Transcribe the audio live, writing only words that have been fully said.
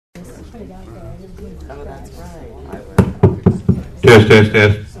Oh, that's right. Test, test,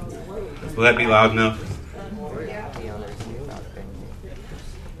 test. Will that be loud enough?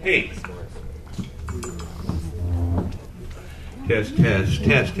 Hey. Test, test,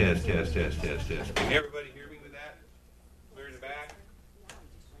 test, test, test, test, test, test. Can everybody hear me with that? Clear in the back?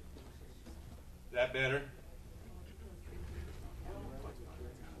 Is that better?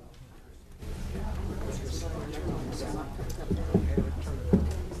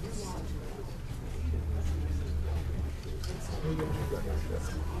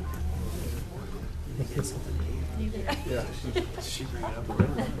 Yeah, she bring it up.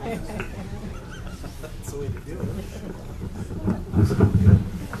 That's the way to do it.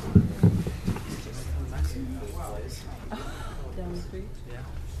 Down the street? Yeah.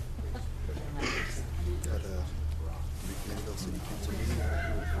 Got McMinnville City Council meeting.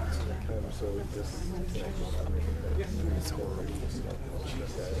 So this it's horrible.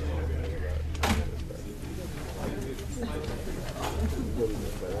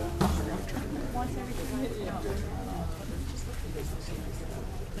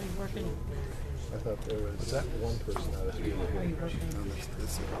 I thought there was one person out of three here. No,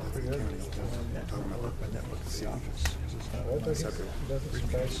 that's the county. I'm talking about my network at the office. Separate.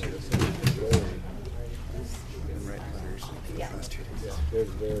 And writing letters for the past 2 days. Yeah, they're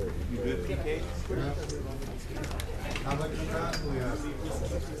very. You good, PK? How much you got? We have.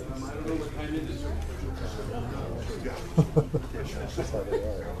 That's how they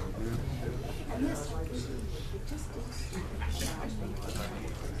are.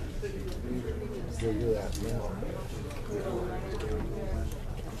 Where you're at now.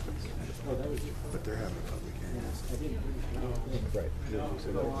 But they're having a public hearing. Right. Do you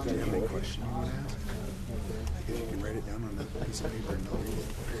have any question you want to ask? Because you can write it down on a piece of paper and they'll read it.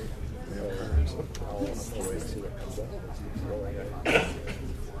 They have cards. I'll wait to see what comes up.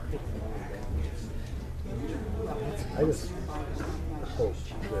 I just hope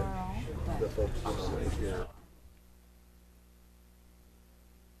that the folks here.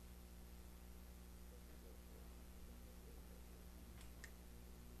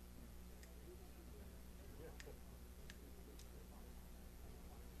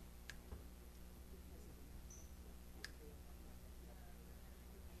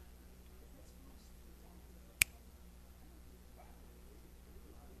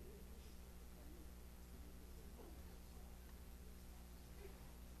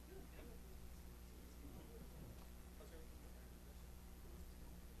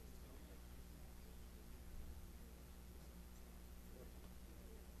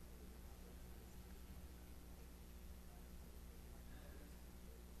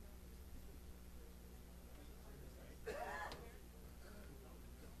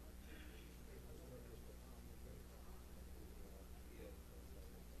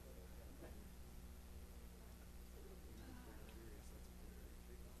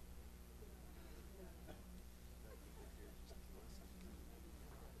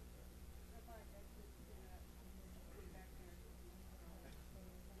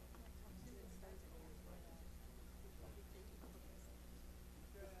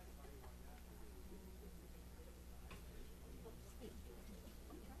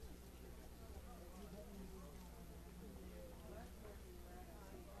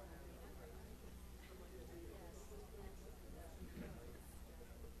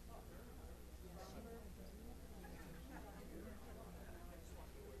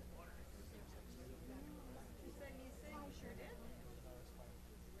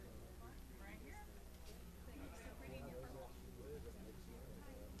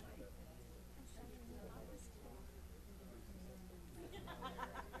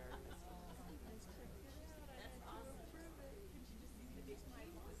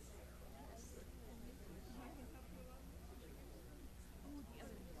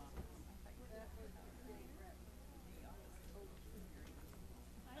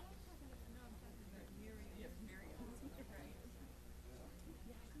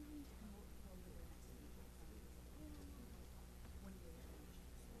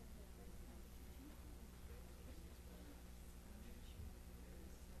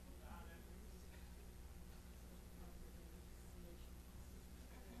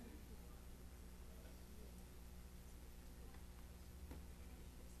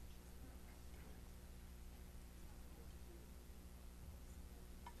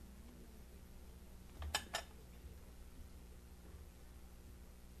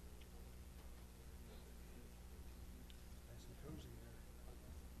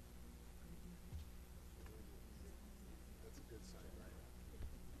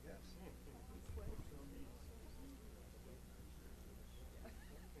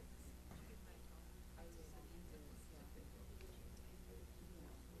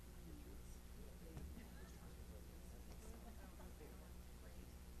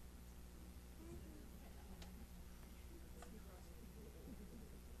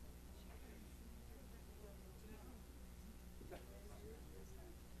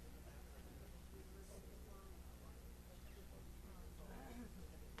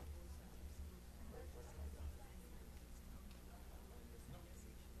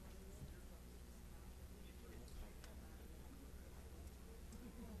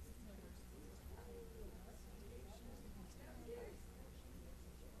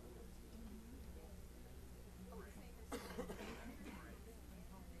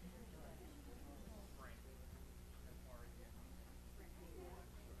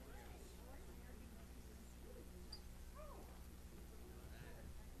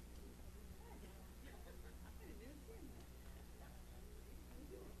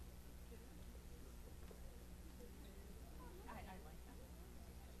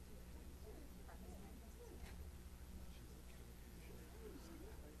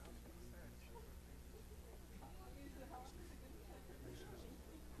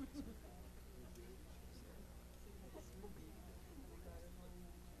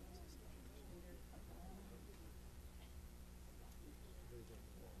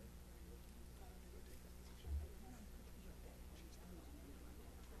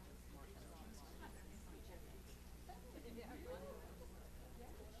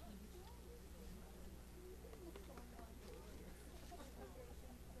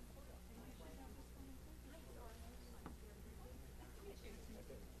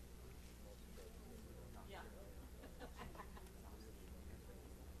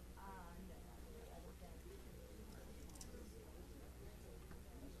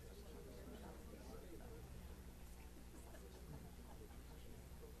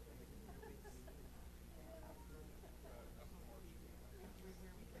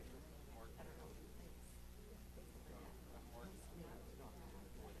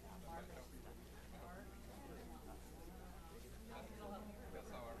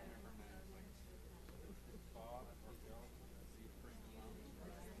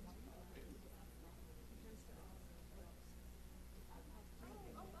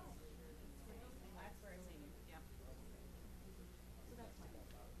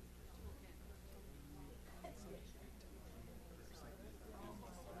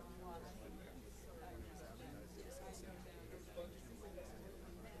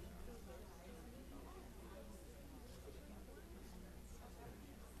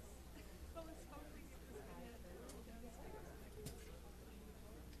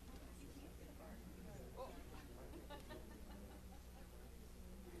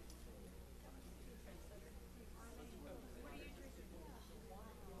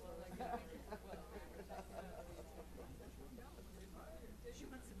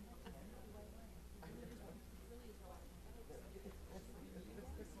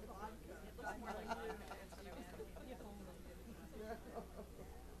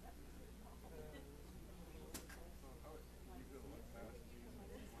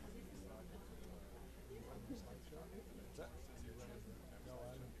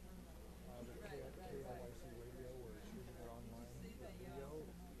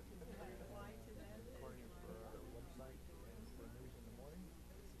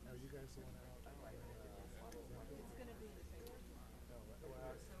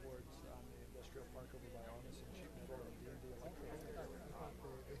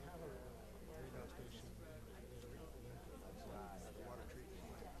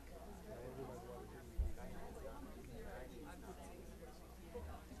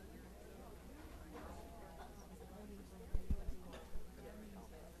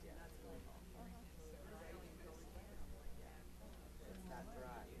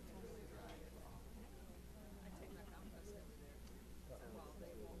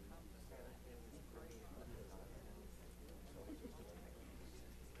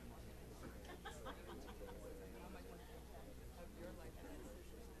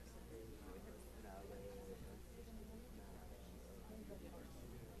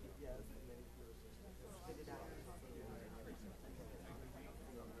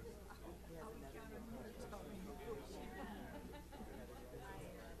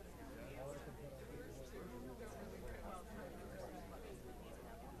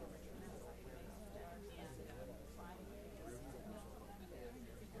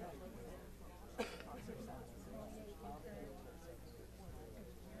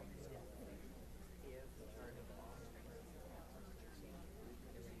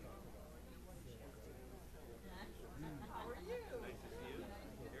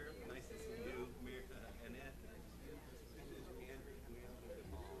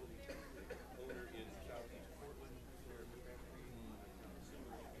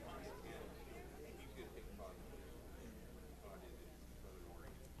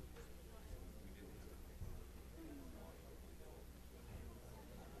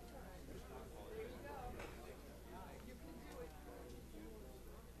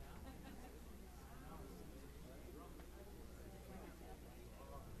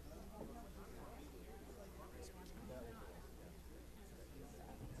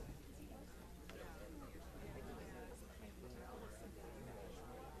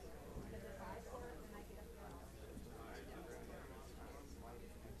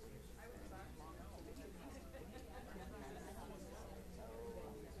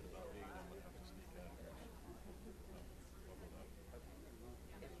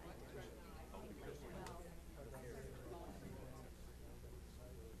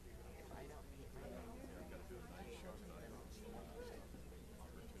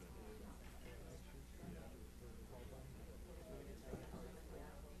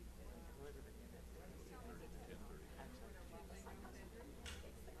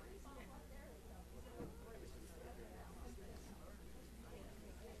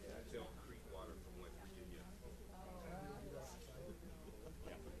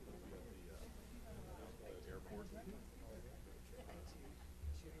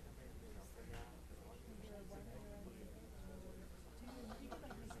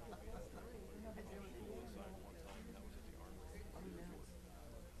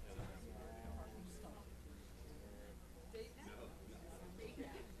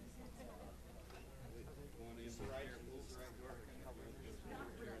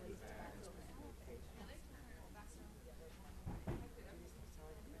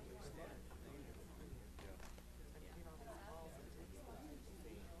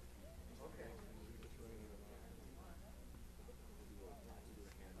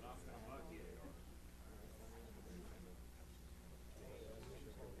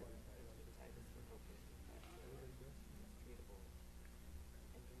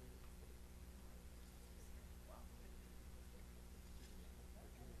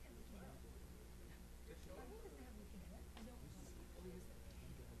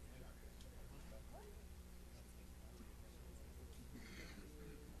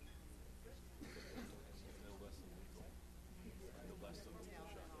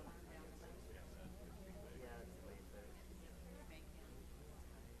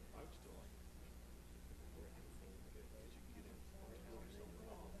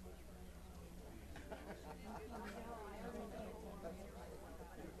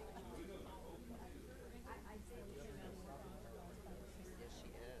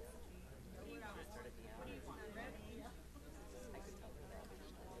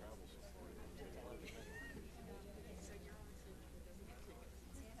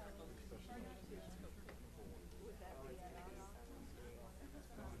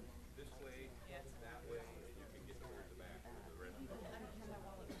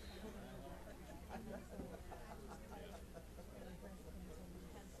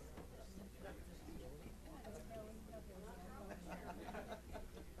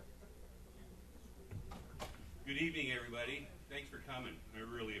 I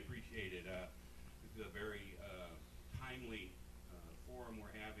really appreciate it. It's a very timely forum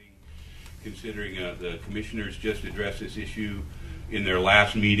we're having, considering the commissioners just addressed this issue in their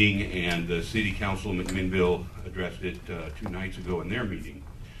last meeting, and the City Council of McMinnville addressed it 2 nights ago in their meeting.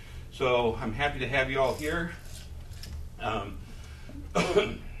 So I'm happy to have you all here. I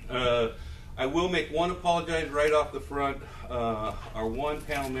will make one apologize right off the front. Our one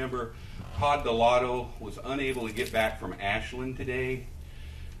panel member, Todd Delato, was unable to get back from Ashland today,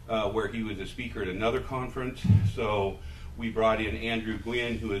 where he was a speaker at another conference. So we brought in Andrew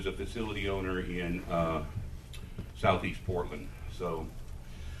Gwynn, who is a facility owner in Southeast Portland. So,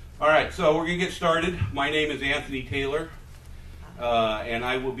 all right, so we're going to get started. My name is Anthony Taylor, and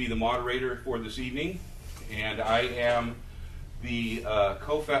I will be the moderator for this evening. And I am the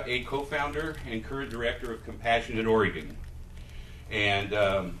co-founder and current director of Compassionate Oregon. And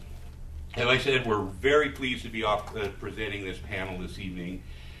as I said, we're very pleased to be presenting this panel this evening.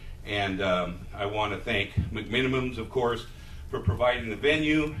 And I want to thank McMinimums, of course, for providing the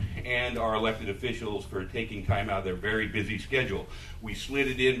venue, and our elected officials for taking time out of their very busy schedule. We slid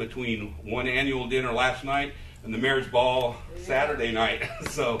it in between one annual dinner last night and the Mayor's Ball Saturday night.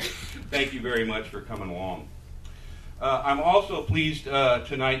 So thank you very much for coming along. I'm also pleased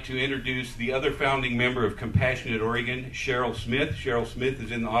tonight to introduce the other founding member of Compassionate Oregon, Cheryl Smith. Cheryl Smith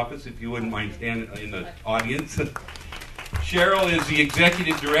is in the office, if you wouldn't mind standing in the audience. Cheryl is the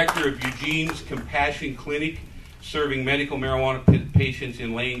executive director of Eugene's Compassion Clinic, serving medical marijuana patients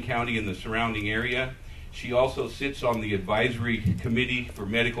in Lane County and the surrounding area. She also sits on the advisory committee for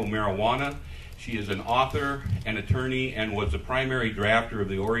medical marijuana. She is an author, an attorney, and was the primary drafter of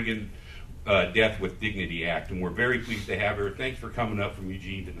the Oregon Death with Dignity Act, and we're very pleased to have her. Thanks for coming up from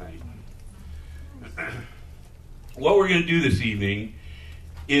Eugene tonight. What we're going to do this evening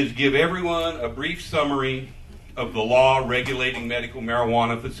is give everyone a brief summary of the law regulating medical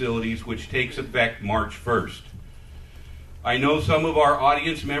marijuana facilities, which takes effect March 1st. I know some of our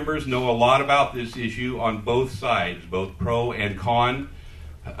audience members know a lot about this issue on both sides, both pro and con.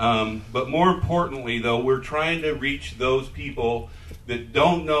 But more importantly, though, we're trying to reach those people that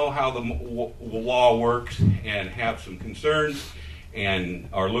don't know how the law works and have some concerns and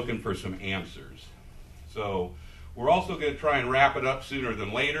are looking for some answers. So we're also going to try and wrap it up sooner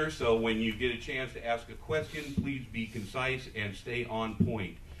than later. So when you get a chance to ask a question, please be concise and stay on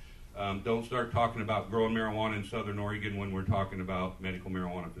point. Don't start talking about growing marijuana in Southern Oregon when we're talking about medical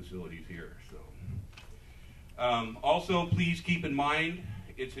marijuana facilities here. So, also, please keep in mind,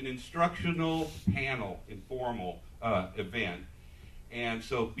 it's an instructional panel, informal event. And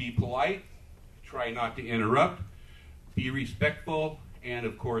so be polite, try not to interrupt, be respectful, and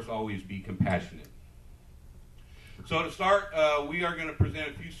of course, always be compassionate. So to start, we are going to present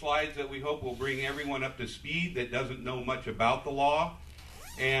a few slides that we hope will bring everyone up to speed that doesn't know much about the law.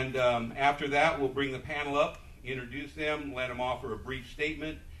 And after that, we'll bring the panel up, introduce them, let them offer a brief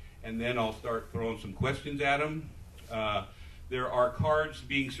statement, and then I'll start throwing some questions at them. There are cards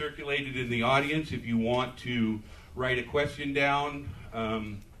being circulated in the audience if you want to write a question down.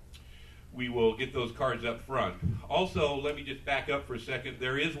 We will get those cards up front. Also, let me just back up for a second.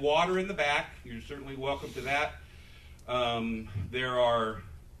 There is water in the back. You're certainly welcome to that. There are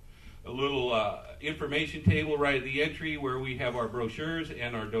a little information table right at the entry where we have our brochures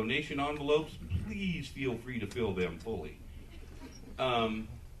and our donation envelopes. Please feel free to fill them fully. And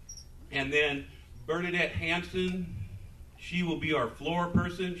then Bernadette Hansen, she will be our floor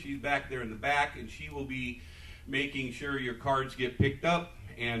person. She's back there in the back, and she will be making sure your cards get picked up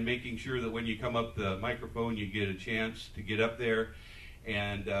and making sure that when you come up the microphone, you get a chance to get up there.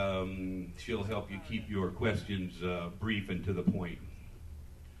 And she'll help you keep your questions brief and to the point.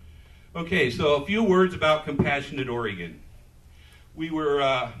 Okay, so a few words about Compassionate Oregon. We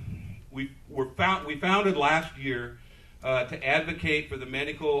founded last year to advocate for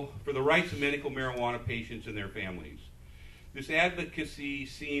the rights of medical marijuana patients and their families. This advocacy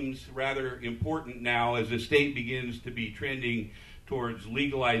seems rather important now as the state begins to be trending towards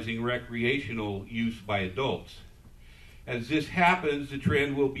legalizing recreational use by adults. As this happens, the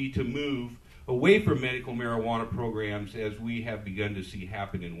trend will be to move away from medical marijuana programs, as we have begun to see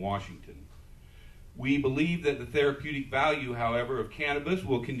happen in Washington. We believe that the therapeutic value, however, of cannabis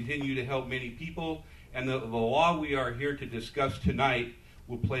will continue to help many people, and the law we are here to discuss tonight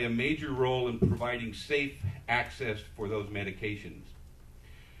will play a major role in providing safe access for those medications.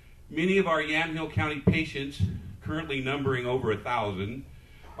 Many of our Yamhill County patients, currently numbering over 1,000,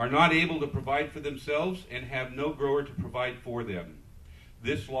 are not able to provide for themselves and have no grower to provide for them.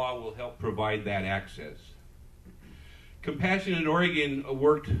 This law will help provide that access. Compassionate Oregon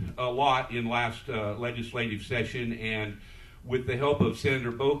worked a lot in last legislative session, and with the help of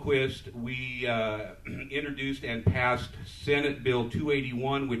Senator Boquist, we introduced and passed Senate Bill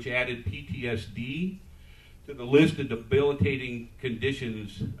 281, which added PTSD to the list of debilitating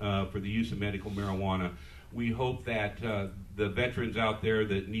conditions for the use of medical marijuana. We hope that the veterans out there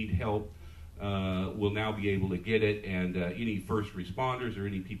that need help will now be able to get it, and any first responders or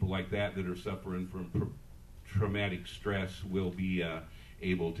any people like that that are suffering from traumatic stress will be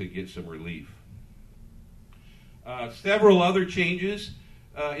able to get some relief. Several other changes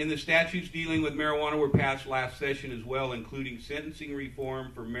in the statutes dealing with marijuana were passed last session as well, including sentencing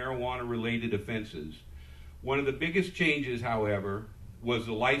reform for marijuana-related offenses. One of the biggest changes, however, was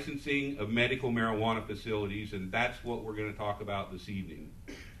the licensing of medical marijuana facilities, and that's what we're going to talk about this evening.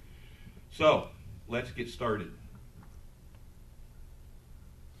 So, let's get started.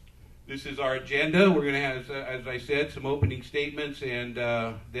 This is our agenda. We're going to have, as I said, some opening statements and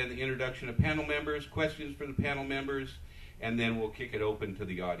then the introduction of panel members, questions for the panel members, and then we'll kick it open to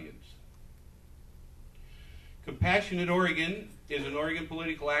the audience. Compassionate Oregon is an Oregon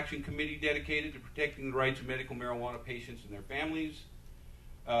political action committee dedicated to protecting the rights of medical marijuana patients and their families.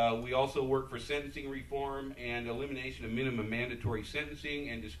 We also work for sentencing reform and elimination of minimum mandatory sentencing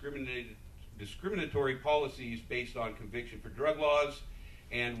and discriminatory policies based on conviction for drug laws,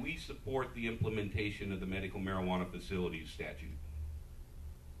 and we support the implementation of the medical marijuana facilities statute.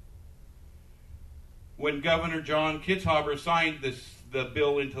 When Governor John Kitzhaber signed the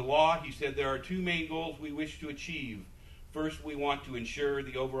bill into law, he said there are two main goals we wish to achieve. First, we want to ensure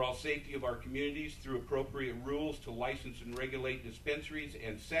the overall safety of our communities through appropriate rules to license and regulate dispensaries.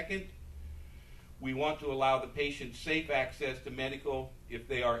 And second, we want to allow the patient safe access to medical if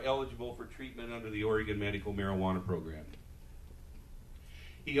they are eligible for treatment under the Oregon Medical Marijuana Program.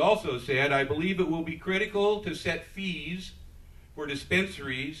 He also said, I believe it will be critical to set fees for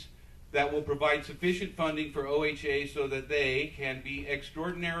dispensaries that will provide sufficient funding for OHA so that they can be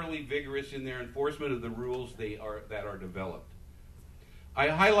extraordinarily vigorous in their enforcement of the rules that are developed. I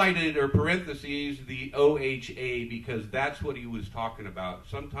highlighted or parentheses the OHA because that's what he was talking about.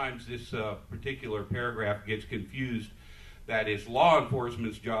 Sometimes this particular paragraph gets confused that it's law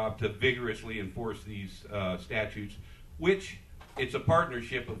enforcement's job to vigorously enforce these statutes, which it's a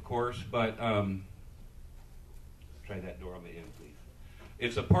partnership, of course, but try that door on the end, please.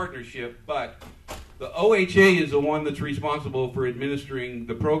 It's a partnership, but the OHA is the one that's responsible for administering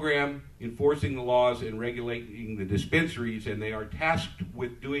the program, enforcing the laws, and regulating the dispensaries, and they are tasked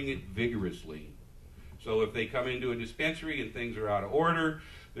with doing it vigorously. So if they come into a dispensary and things are out of order,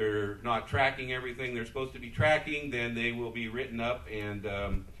 they're not tracking everything they're supposed to be tracking, then they will be written up, and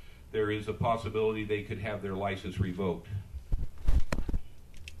there is a possibility they could have their license revoked.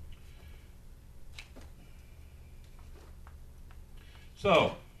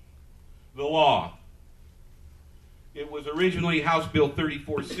 So, the law. It was originally House Bill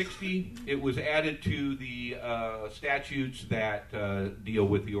 3460. It was added to the statutes that deal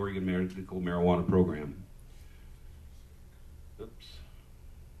with the Oregon Medical Marijuana Program. Oops.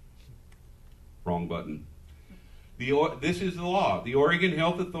 Wrong button. This is the law. The Oregon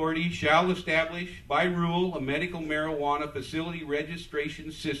Health Authority shall establish by rule a medical marijuana facility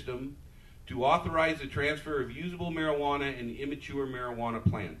registration system to authorize the transfer of usable marijuana and immature marijuana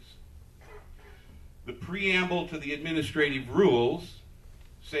plants. The preamble to the administrative rules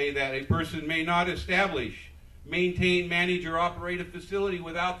say that a person may not establish, maintain, manage, or operate a facility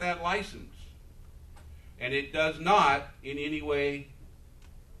without that license. And it does not in any way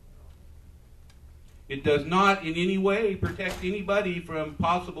protect anybody from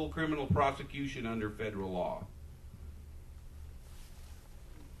possible criminal prosecution under federal law.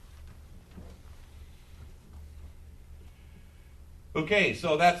 Okay,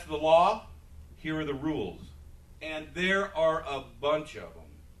 so that's the law. Here are the rules. And there are a bunch of them.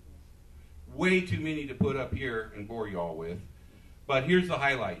 Way too many to put up here and bore you all with. But here's the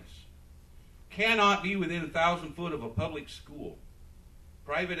highlights. Cannot be within 1,000 foot of a public school,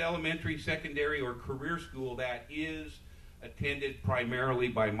 private elementary, secondary, or career school that is attended primarily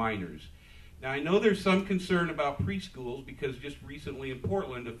by minors. Now, I know there's some concern about preschools because just recently in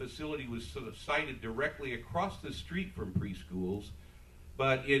Portland, a facility was sort of sited directly across the street from preschools.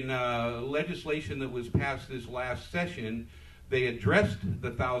 But in legislation that was passed this last session, they addressed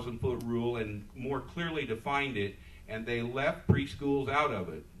the 1,000-foot rule and more clearly defined it, and they left preschools out of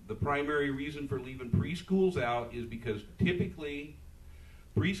it. The primary reason for leaving preschools out is because typically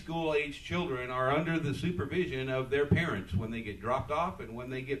preschool-age children are under the supervision of their parents when they get dropped off and when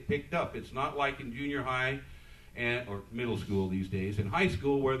they get picked up. It's not like in junior high or middle school these days. In high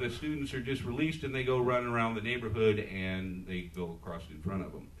school, where the students are just released and they go run around the neighborhood and they go across in front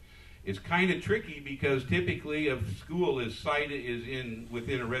of them. It's kind of tricky because typically a school is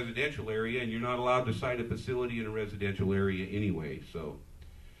within a residential area, and you're not allowed to site a facility in a residential area anyway. So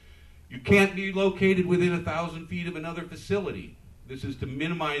you can't be located within 1,000 feet of another facility. This is to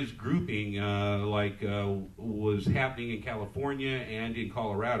minimize grouping, like was happening in California and in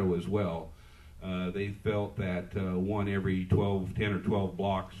Colorado as well. They felt that one every 10 or 12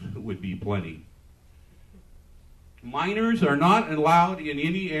 blocks would be plenty. Minors are not allowed in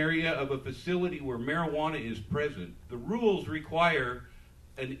any area of a facility where marijuana is present. The rules require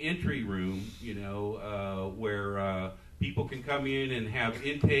an entry room, where people can come in and have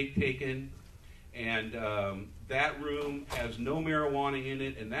intake taken, and that room has no marijuana in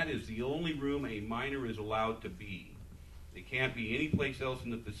it, and that is the only room a minor is allowed to be. They can't be any place else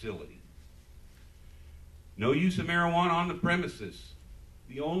in the facility. No use of marijuana on the premises.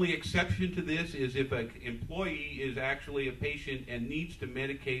 The only exception to this is if an employee is actually a patient and needs to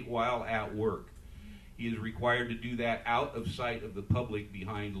medicate while at work. He is required to do that out of sight of the public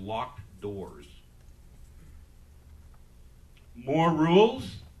behind locked doors. More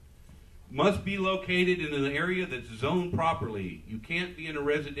rules. Must be located in an area that's zoned properly. You can't be in a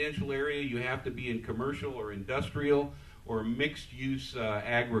residential area. You have to be in commercial or industrial or mixed-use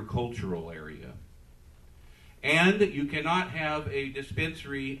agricultural area. And you cannot have a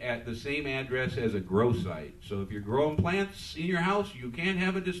dispensary at the same address as a grow site. So if you're growing plants in your house, you can't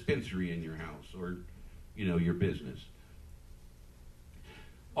have a dispensary in your house or, your business.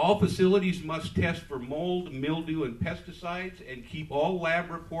 All facilities must test for mold, mildew, and pesticides and keep all lab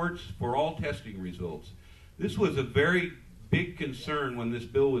reports for all testing results. This was a very big concern when this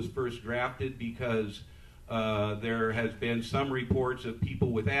bill was first drafted because there has been some reports of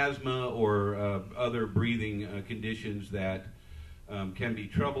people with asthma or other breathing conditions that can be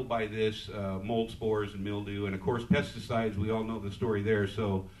troubled by this, mold spores and mildew, and of course pesticides, we all know the story there.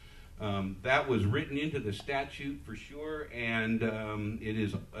 So that was written into the statute for sure, and it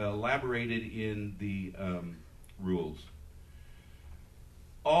is elaborated in the rules.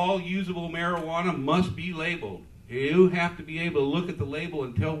 All usable marijuana must be labeled. You have to be able to look at the label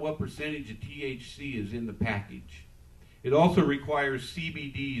and tell what percentage of THC is in the package. It also requires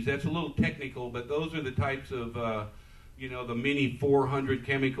CBDs. That's a little technical, but those are the types of, the many 400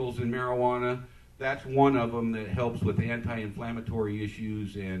 chemicals in marijuana. That's one of them that helps with anti-inflammatory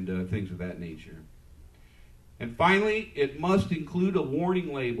issues and things of that nature. And finally, it must include a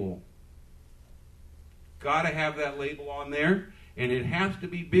warning label. Got to have that label on there, and it has to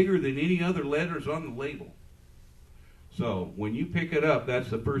be bigger than any other letters on the label. So when you pick it up, that's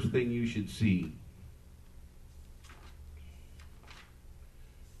the first thing you should see.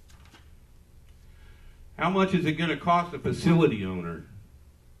 How much is it going to cost a facility owner?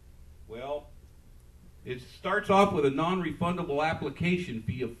 Well, it starts off with a non-refundable application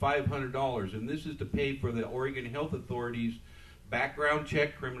fee of $500, and this is to pay for the Oregon Health Authority's background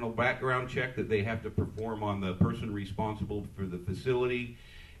check, criminal background check that they have to perform on the person responsible for the facility.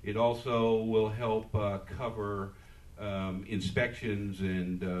 It also will help cover inspections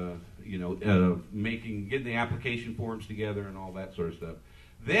and getting the application forms together and all that sort of stuff.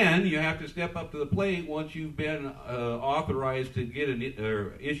 Then you have to step up to the plate once you've been authorized to get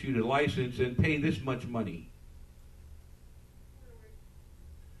issued a license and pay this much money,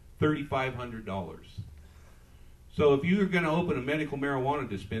 $3,500. So if you're going to open a medical marijuana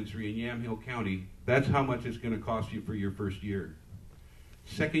dispensary in Yamhill County, that's how much it's going to cost you for your first year.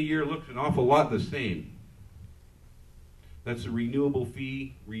 Second year looks an awful lot the same. That's a renewable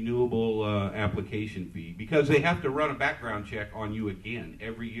fee, renewable application fee, because they have to run a background check on you again.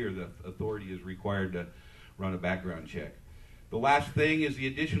 Every year the authority is required to run a background check. The last thing is the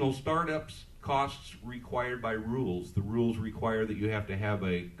additional startups costs required by rules. The rules require that you have to have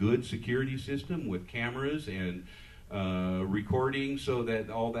a good security system with cameras and recording so that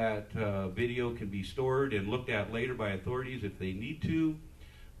all that video can be stored and looked at later by authorities if they need to.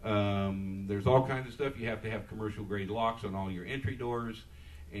 There's all kinds of stuff. You have to have commercial grade locks on all your entry doors,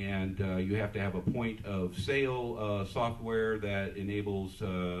 and you have to have a point of sale software that enables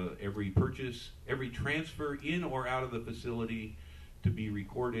every purchase, every transfer in or out of the facility to be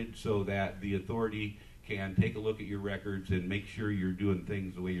recorded so that the authority can take a look at your records and make sure you're doing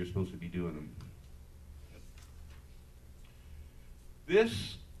things the way you're supposed to be doing them.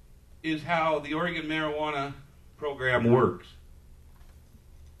 This is how the Oregon marijuana program works.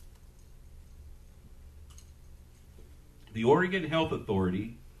 The Oregon Health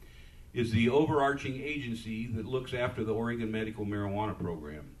Authority is the overarching agency that looks after the Oregon medical marijuana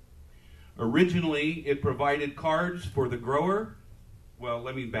program. Originally, it provided cards for the grower. Well,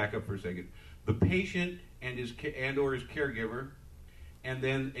 let me back up for a second. The patient and or his caregiver, and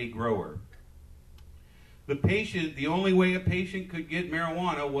then a grower. The only way a patient could get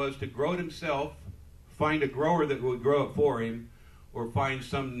marijuana was to grow it himself, find a grower that would grow it for him, or find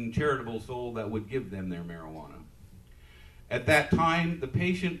some charitable soul that would give them their marijuana. At that time,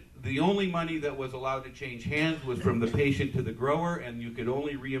 the only money that was allowed to change hands was from the patient to the grower, and you could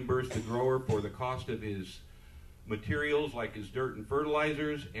only reimburse the grower for the cost of his materials like his dirt and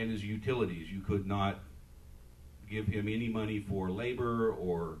fertilizers and his utilities. You could not give him any money for labor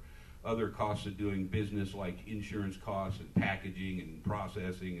or other costs of doing business like insurance costs and packaging and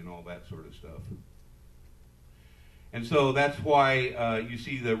processing and all that sort of stuff. And so that's why you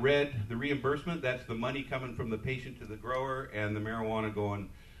see the red, the reimbursement, that's the money coming from the patient to the grower, and the marijuana going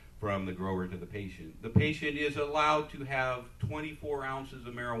from the grower to the patient. The patient is allowed to have 24 ounces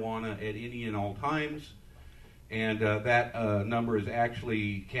of marijuana at any and all times, and that number is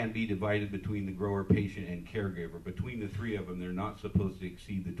actually can be divided between the grower, patient, and caregiver. Between the three of them, they're not supposed to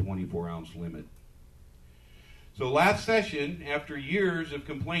exceed the 24-ounce limit. So last session, after years of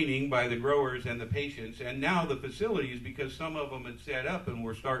complaining by the growers and the patients, and now the facilities, because some of them had set up and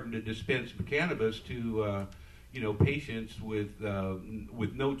were starting to dispense cannabis to patients with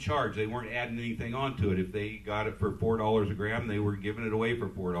no charge. They weren't adding anything onto it. If they got it for $4 a gram, they were giving it away for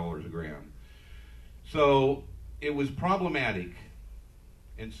 $4 a gram. So it was problematic.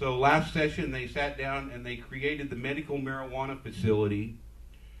 And so last session they sat down and they created the medical marijuana facility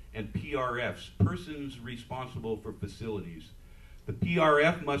and PRFs, persons responsible for facilities. The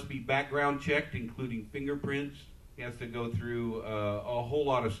PRF must be background checked, including fingerprints. He has to go through a whole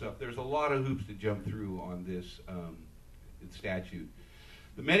lot of stuff. There's a lot of hoops to jump through on this statute.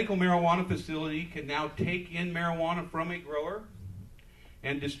 The medical marijuana facility can now take in marijuana from a grower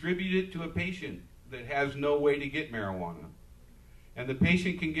and distribute it to a patient that has no way to get marijuana. And the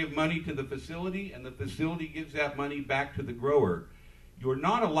patient can give money to the facility, and the facility gives that money back to the grower. You're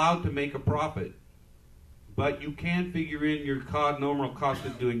not allowed to make a profit, but you can figure in your normal cost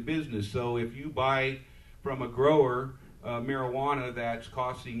of doing business. So if you buy from a grower marijuana that's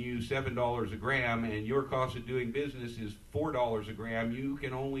costing you $7 a gram and your cost of doing business is $4 a gram, you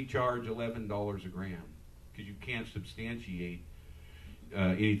can only charge $11 a gram because you can't substantiate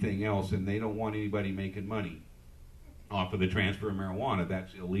anything else, and they don't want anybody making money off of the transfer of marijuana.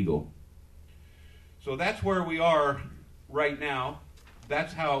 That's illegal. So that's where we are right now.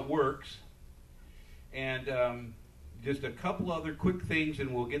 That's how it works. And just a couple other quick things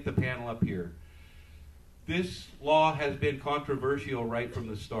and we'll get the panel up here. This law has been controversial right from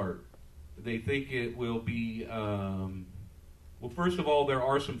the start. They think it will be, well, first of all, there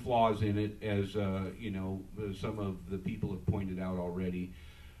are some flaws in it, as some of the people have pointed out already.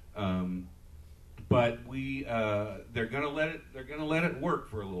 But they're going to let it work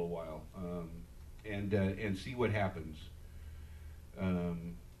for a little while and see what happens.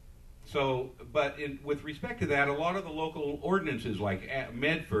 With respect to that, a lot of the local ordinances like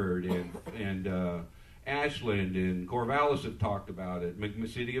Medford and Ashland and Corvallis have talked about it. The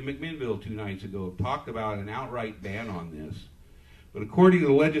city of McMinnville 2 nights ago have talked about an outright ban on this. But according to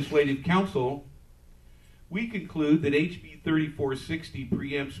the Legislative Council, we conclude that HB 3460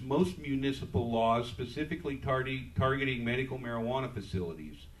 preempts most municipal laws specifically targeting medical marijuana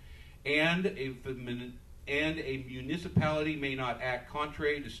facilities, and a municipality may not act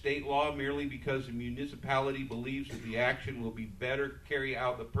contrary to state law merely because the municipality believes that the action will be better carry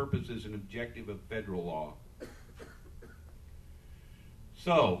out the purposes and objective of federal law.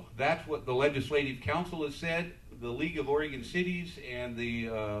 So that's what the Legislative Council has said. The League of Oregon Cities and the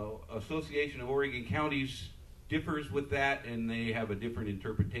Association of Oregon Counties differs with that, and they have a different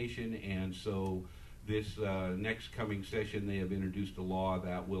interpretation. And so this next coming session, they have introduced a law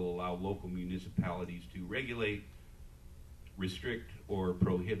that will allow local municipalities to regulate, restrict, or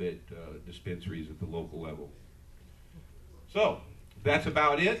prohibit dispensaries at the local level. So that's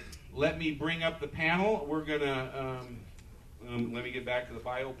about it. Let me bring up the panel. We're going to, let me get back to the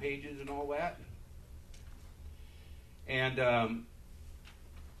bio pages and all that. And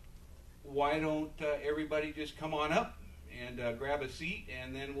why don't everybody just come on up and grab a seat,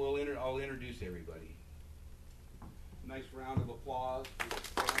 and then I'll introduce everybody. Nice round of applause.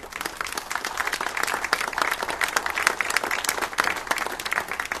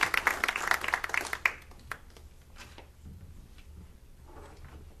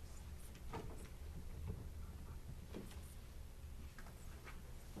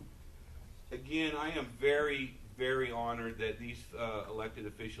 Again, I am very, very honored that these elected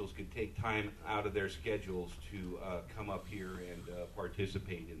officials could take time out of their schedules to come up here and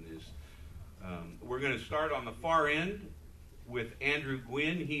participate in this. We're going to start on the far end with Andrew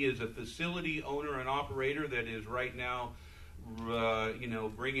Gwynn. He is a facility owner and operator that is right now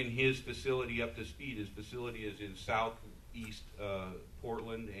bringing his facility up to speed. His facility is in southeast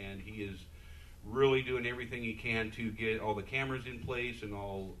Portland, and he is really doing everything he can to get all the cameras in place and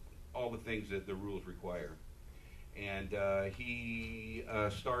all the things that the rules require. And he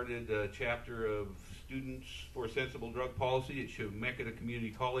started a chapter of Students for Sensible Drug Policy at Chemeketa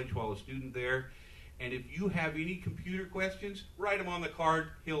Community College while a student there. And if you have any computer questions, write them on the card.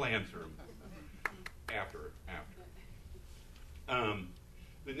 He'll answer them after.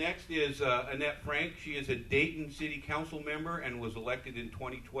 The next is Annette Frank. She is a Dayton City Council member and was elected in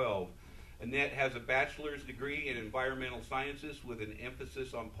 2012. Annette has a bachelor's degree in environmental sciences with an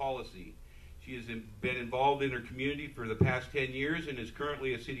emphasis on policy. She has been involved in her community for the past 10 years and is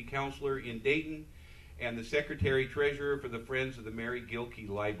currently a city councilor in Dayton and the secretary-treasurer for the Friends of the Mary Gilkey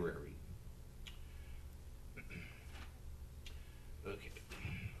Library. Okay.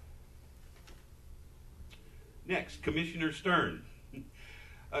 Next, Commissioner Stern.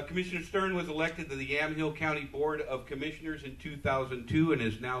 Commissioner Stern was elected to the Yamhill County Board of Commissioners in 2002 and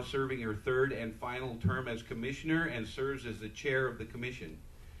is now serving her third and final term as commissioner and serves as the chair of the commission.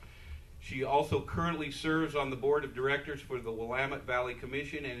 She also currently serves on the board of directors for the Willamette Valley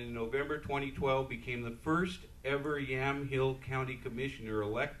Commission, and in November 2012 became the first ever Yamhill County Commissioner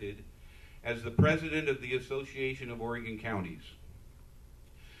elected as the president of the Association of Oregon Counties.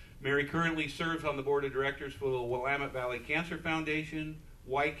 Mary currently serves on the board of directors for the Willamette Valley Cancer Foundation,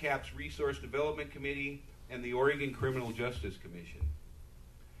 YCAP's Resource Development Committee, and the Oregon Criminal Justice Commission.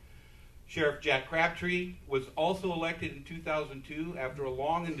 Sheriff Jack Crabtree was also elected in 2002 after a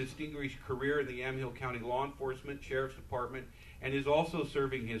long and distinguished career in the Yamhill County Law Enforcement Sheriff's Department and is also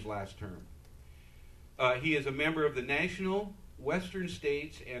serving his last term. He is a member of the National, Western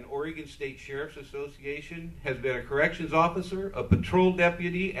States, and Oregon State Sheriff's Association, has been a corrections officer, a patrol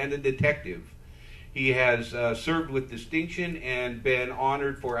deputy, and a detective. He has served with distinction and been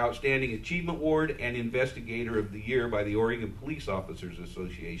honored for Outstanding Achievement Award and Investigator of the Year by the Oregon Police Officers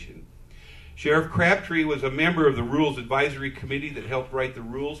Association. Sheriff Crabtree was a member of the Rules Advisory Committee that helped write the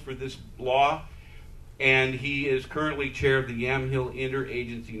rules for this law, and he is currently chair of the Yamhill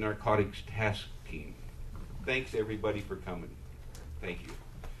Interagency Narcotics Task Team. Thanks, everybody, for coming. Thank you.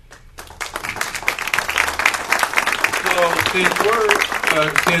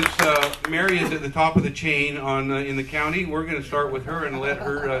 So since Mary is at the top of the chain in the county, we're going to start with her and let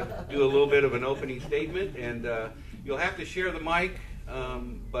her do a little bit of an opening statement. And you'll have to share the mic,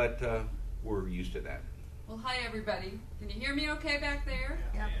 but we're used to that. Well, hi, everybody. Can you hear me okay back there?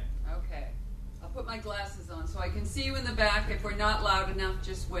 Yeah. Okay. I'll put my glasses on so I can see you in the back. If we're not loud enough,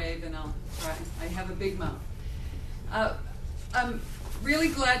 just wave and I'll try. I have a big mouth. I'm really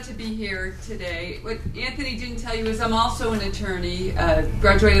glad to be here today. What Anthony didn't tell you is I'm also an attorney,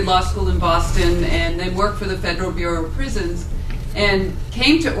 graduated law school in Boston, and then worked for the Federal Bureau of Prisons, and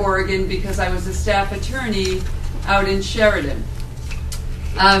came to Oregon because I was a staff attorney out in Sheridan.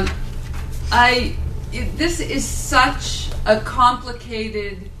 This is such a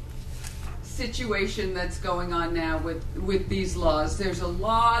complicated situation that's going on now with these laws. There's a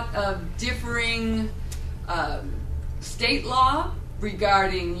lot of differing state law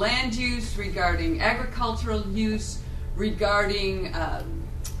regarding land use, regarding agricultural use, regarding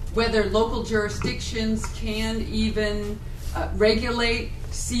whether local jurisdictions can even regulate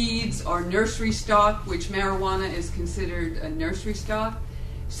seeds or nursery stock, which marijuana is considered a nursery stock.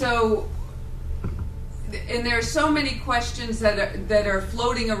 So, and there are so many questions that are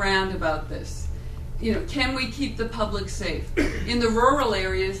floating around about this. You know, can we keep the public safe? In the rural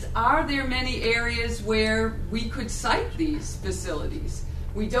areas, are there many areas where we could site these facilities?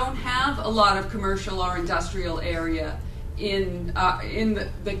 We don't have a lot of commercial or industrial area in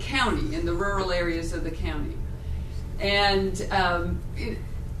the county, in the rural areas of the county. And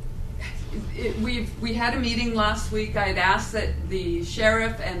we had a meeting last week. I had asked that the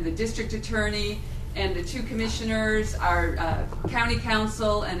sheriff and the district attorney and the two commissioners, our county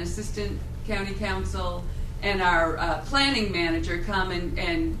council and assistant county council, and our planning manager come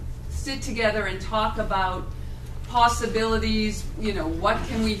and sit together and talk about possibilities. You know, what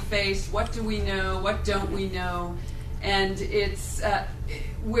can we face? What do we know? What don't we know? And it's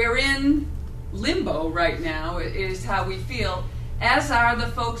we're in limbo right now, is how we feel, as are the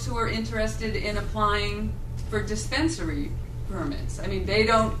folks who are interested in applying for dispensary permits. I mean, they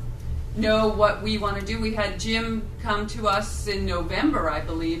don't know what we want to do. We had Jim come to us in November, I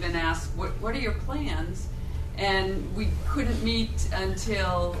believe, and ask, what are your plans? And we couldn't meet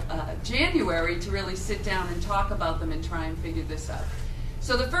until January to really sit down and talk about them and try and figure this out.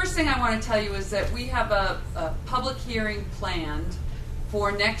 So the first thing I want to tell you is that we have a public hearing planned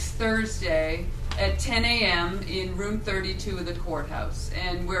for next Thursday at 10 a.m. in room 32 of the courthouse.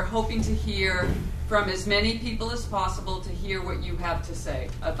 And we're hoping to hear from as many people as possible to hear what you have to say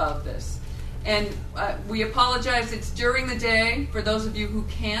about this. And we apologize, it's during the day. For those of you who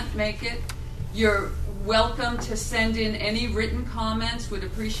can't make it, you're welcome to send in any written comments. Would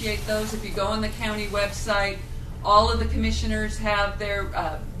appreciate those. If you go on the county website, all of the commissioners have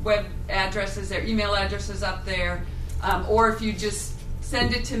their web addresses, their email addresses up there. Or if you just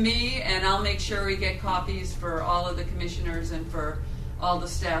send it to me, and I'll make sure we get copies for all of the commissioners and for all the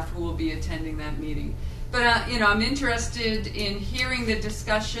staff who will be attending that meeting. But I'm interested in hearing the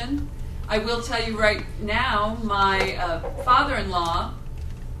discussion. I will tell you right now, my father-in-law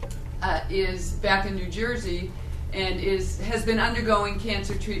is back in New Jersey and has been undergoing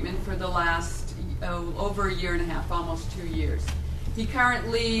cancer treatment for the last over a year and a half, almost 2 years. He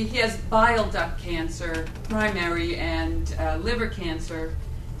has bile duct cancer, primary, and liver cancer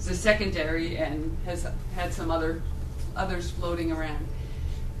is a secondary, and has had some others floating around.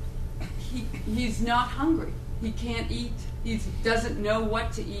 He's not hungry. He can't eat. He doesn't know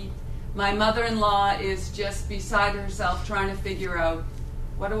what to eat. My mother-in-law is just beside herself trying to figure out,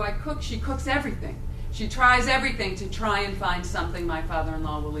 what do I cook? She cooks everything. She tries everything to try and find something my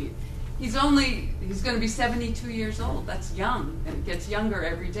father-in-law will eat. He's going to be 72 years old. That's young, and it gets younger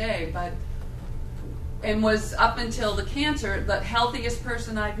every day, and was up until the cancer the healthiest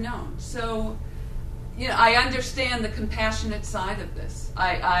person I've known. So, I understand the compassionate side of this.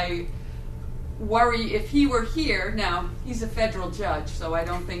 I worry if he were here. Now, he's a federal judge, so I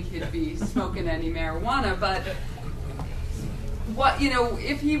don't think he'd be smoking any marijuana, but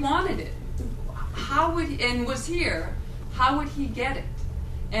if he wanted it, and was here, how would he get it?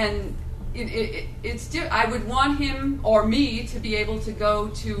 And I would want him or me to be able to go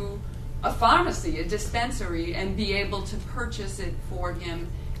to a pharmacy, a dispensary, and be able to purchase it for him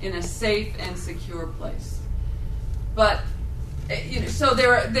in a safe and secure place. But so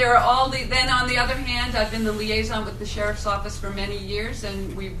there are all the. Then on the other hand, I've been the liaison with the sheriff's office for many years,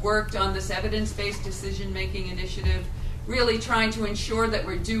 and we've worked on this evidence-based decision-making initiative, really trying to ensure that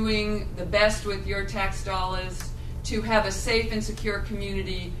we're doing the best with your tax dollars to have a safe and secure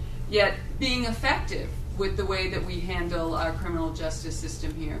community, yet being effective with the way that we handle our criminal justice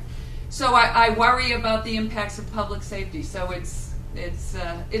system here. So I worry about the impacts of public safety. So it's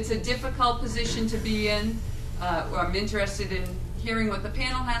a difficult position to be in. I'm interested in hearing what the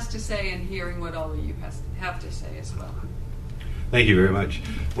panel has to say and hearing what all of you have to say as well. Thank you very much.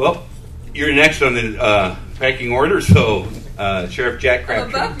 Well, you're next on the pecking order, so Sheriff Jack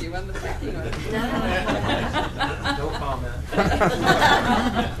Crabtree. I'm above you on the pecking order. No comment.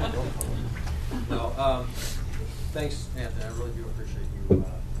 No, thanks, Anthony. I really do appreciate you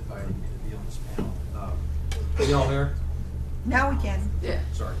inviting me to be on this panel. Can you all hear? Now we can. Yeah.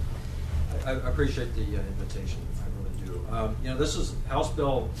 Sorry. I appreciate the invitation. I really do. This is House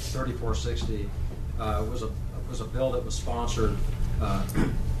Bill 3460. Was a bill that was sponsored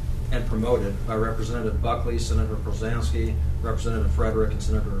and promoted by Representative Buckley, Senator Prozanski, Representative Frederick, and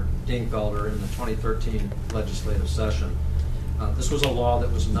Senator Dingfelder in the 2013 legislative session. This was a law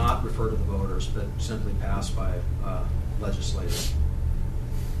that was not referred to the voters, but simply passed by legislators.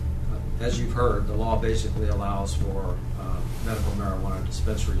 As you've heard, the law basically allows for medical marijuana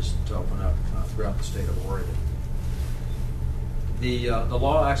dispensaries to open up throughout the state of Oregon. The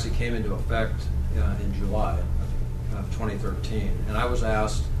law actually came into effect in July of 2013, and I was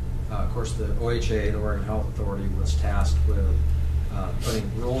asked, of course, the OHA, the Oregon Health Authority, was tasked with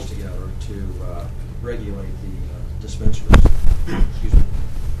putting rules together to regulate the dispensaries. Excuse me.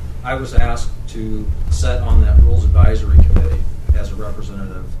 I was asked to sit on that Rules Advisory Committee as a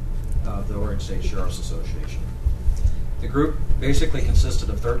representative of the Oregon State Sheriff's Association. The group basically consisted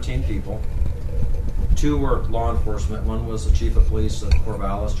of 13 people. 2 were law enforcement. 1 was the Chief of Police of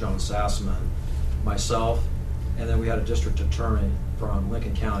Corvallis, John Sassaman, myself, and then we had a district attorney from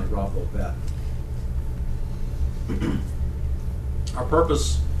Lincoln County, Rob Bett.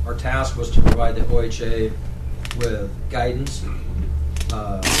 Our task was to provide the OHA with guidance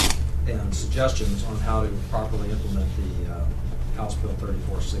and suggestions on how to properly implement the House Bill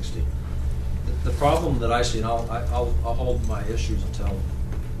 3460. The problem that I see, and I'll hold my issues until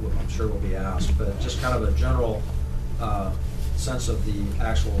I'm sure we'll be asked, but just kind of a general sense of the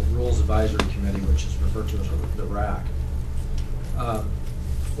actual Rules Advisory Committee, which is referred to as the RAC.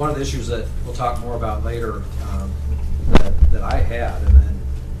 One of the issues that we'll talk more about later that I had, and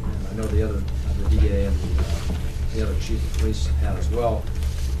I know the DA and the other Chief of Police had as well,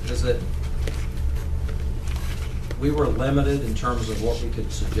 is that we were limited in terms of what we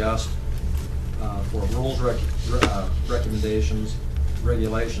could suggest for rules recommendations,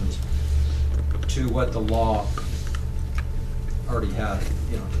 regulations, to what the law already had,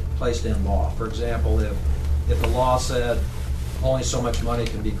 placed in law. For example, if the law said only so much money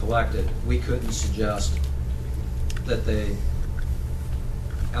can be collected, we couldn't suggest that they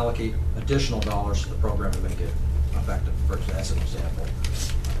allocate additional dollars to the program to make it effective. As an example,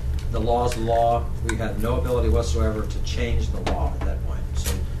 the law's the law. We had no ability whatsoever to change the law at that point.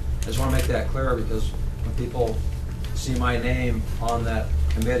 So I just want to make that clear, because when people see my name on that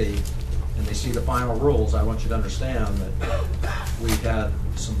committee and they see the final rules, I want you to understand that we had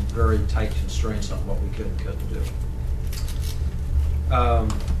some very tight constraints on what we could and couldn't do.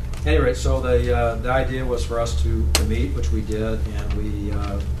 Anyway, so the idea was for us to meet, which we did, and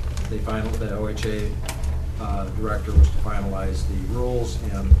the OHA director was to finalize the rules,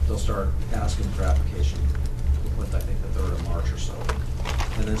 and they'll start asking for application with, I think, the 3rd of March or so.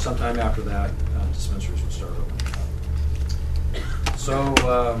 And then sometime after that, dispensaries will start opening up. So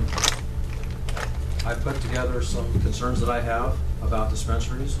I put together some concerns that I have about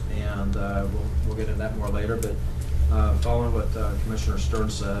dispensaries, and we'll get into that more later. But following what Commissioner Stern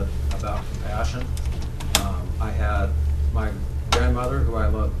said about compassion, I had my grandmother, who I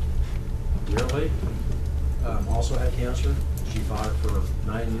loved dearly, also had cancer. She fought it for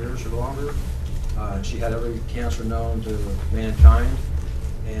 9 years or longer. She had every cancer known to mankind,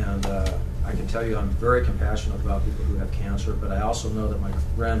 and I can tell you I'm very compassionate about people who have cancer, but I also know that my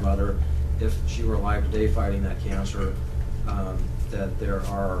grandmother, if she were alive today fighting that cancer, that there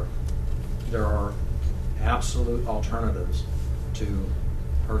are absolute alternatives to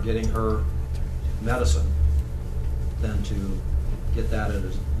her getting her medicine than to get that at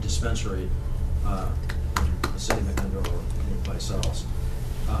a dispensary in the city of McMinnville or anyplace else.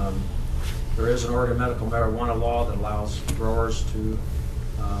 There is an Oregon medical marijuana law that allows growers to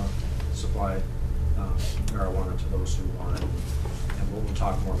supply marijuana to those who want it, and we'll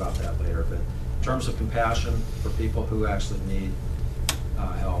talk more about that later. But in terms of compassion for people who actually need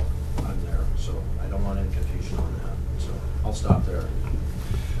help, I'm there. So I don't want any confusion on that. So I'll stop there.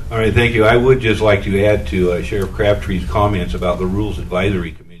 All right, thank you. I would just like to add to Sheriff Crabtree's comments about the Rules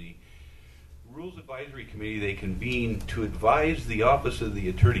Advisory Committee. Rules Advisory Committee, they convene to advise the Office of the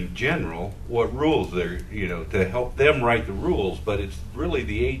Attorney General what rules they're, to help them write the rules, but it's really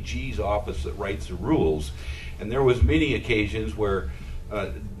the AG's office that writes the rules. And there was many occasions where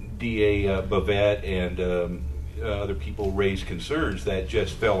DA Bavette and other people raised concerns that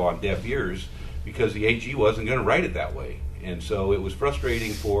just fell on deaf ears because the AG wasn't going to write it that way. And so it was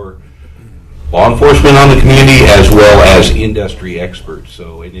frustrating for law enforcement on the community as well as industry experts.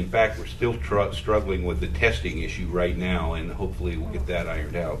 So, and in fact, we're still struggling with the testing issue right now, and hopefully we'll get that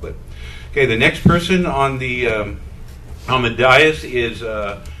ironed out. But okay, the next person on the dais is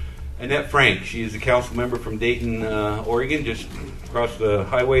Annette Frank. She is a council member from Dayton, Oregon, just across the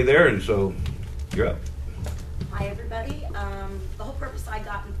highway there, and so you're up. Hi, everybody. The whole purpose I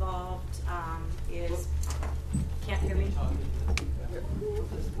got involved is, can't hear me?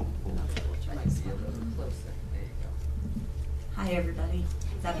 Hi, everybody.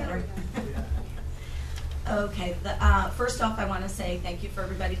 Is that better? Okay. First off, I want to say thank you for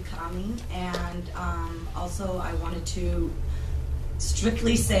everybody coming, and also I wanted to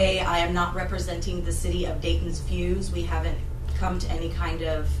strictly say I am not representing the city of Dayton's views. We haven't come to any kind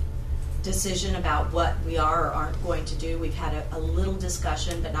of decision about what we are or aren't going to do. We've had a little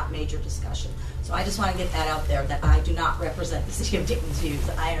discussion, but not major discussion. So I just want to get that out there, that I do not represent the city of Dayton's views.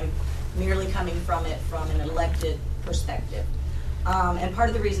 I am merely coming from it from an elected perspective. And part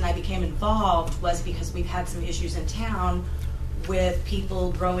of the reason I became involved was because we've had some issues in town with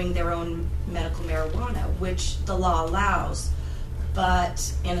people growing their own medical marijuana, which the law allows.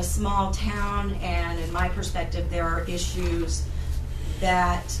 But in a small town, and in my perspective, there are issues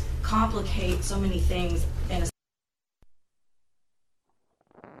that complicate so many things in a